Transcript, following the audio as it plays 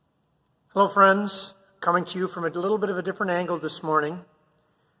Hello, friends. Coming to you from a little bit of a different angle this morning.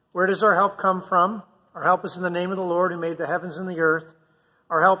 Where does our help come from? Our help is in the name of the Lord who made the heavens and the earth.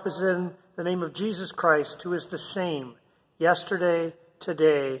 Our help is in the name of Jesus Christ, who is the same yesterday,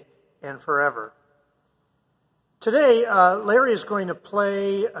 today, and forever. Today, Larry is going to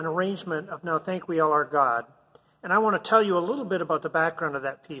play an arrangement of Now Thank We All Our God. And I want to tell you a little bit about the background of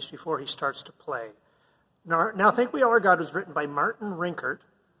that piece before he starts to play. Now Thank We All Our God was written by Martin Rinkart,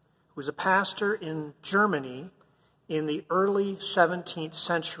 who was a pastor in Germany in the early 17th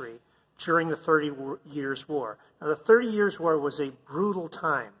century during the 30 Years' War. Now, the 30 Years' War was a brutal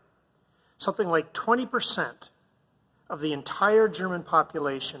time. Something like 20% of the entire German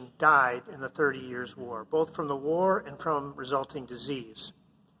population died in the 30 Years' War, both from the war and from resulting disease.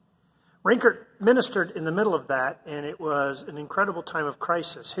 Rinkart ministered in the middle of that, and it was an incredible time of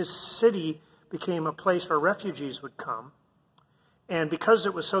crisis. His city became a place where refugees would come. And because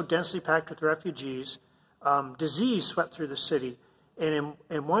it was so densely packed with refugees, disease swept through the city. And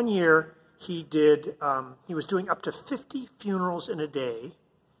in 1 year, he was doing up to 50 funerals in a day.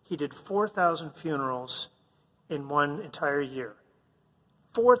 He did 4,000 funerals in one entire year.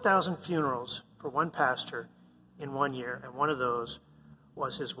 4,000 funerals for one pastor in 1 year, and one of those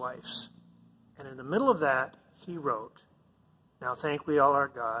was his wife's. And in the middle of that, he wrote, Now Thank We All Our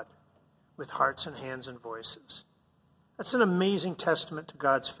God, with hearts and hands and voices. That's an amazing testament to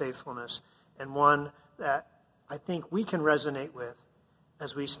God's faithfulness, and one that I think we can resonate with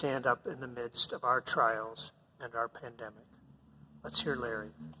as we stand up in the midst of our trials and our pandemic. Let's hear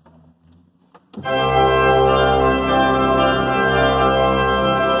Larry.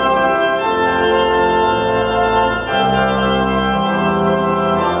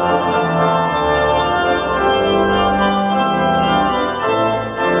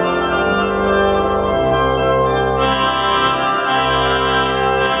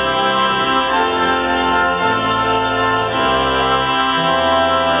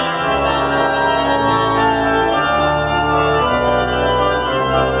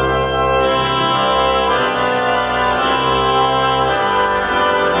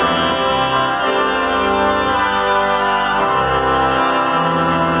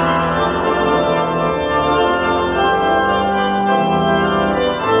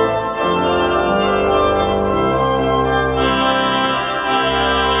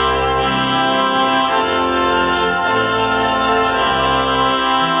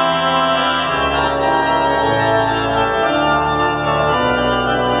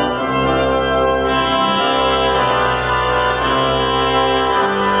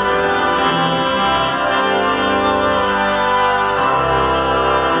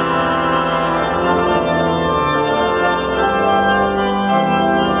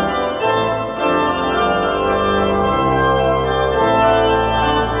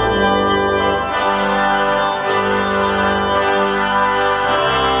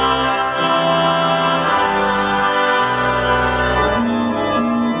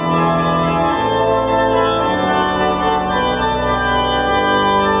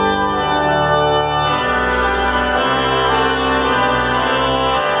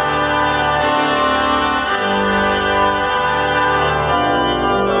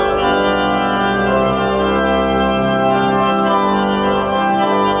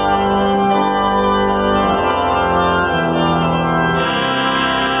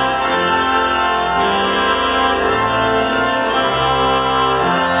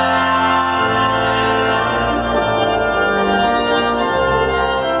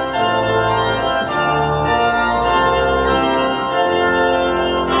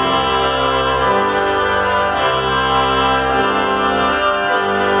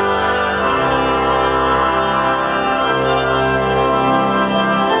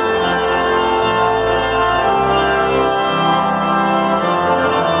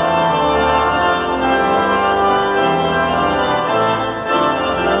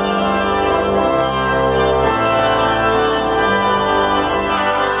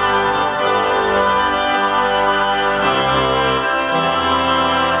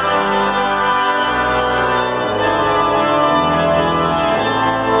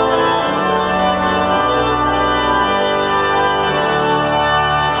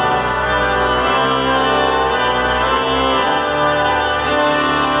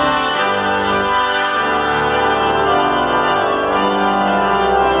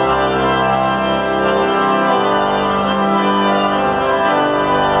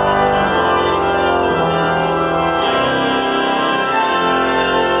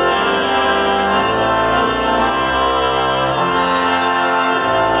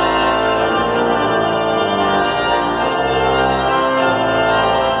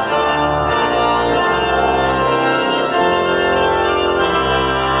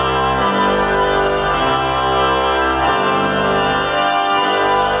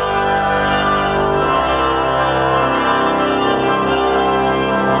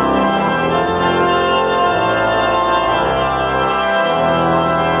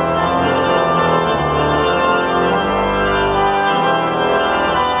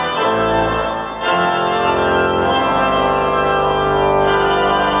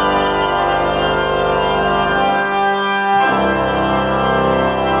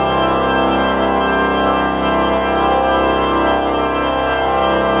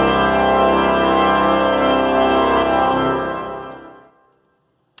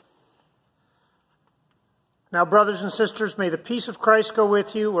 Now, brothers and sisters, may the peace of Christ go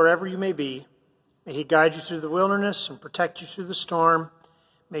with you wherever you may be. May he guide you through the wilderness and protect you through the storm.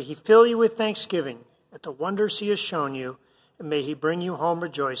 May he fill you with thanksgiving at the wonders he has shown you, and may he bring you home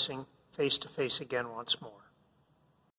rejoicing, face to face again once more.